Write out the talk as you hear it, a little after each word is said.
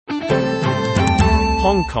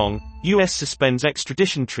Hong Kong, U.S. suspends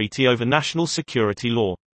extradition treaty over national security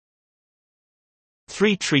law.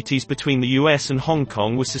 3 treaties between the US and Hong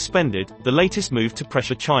Kong were suspended, the latest move to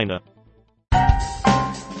pressure China.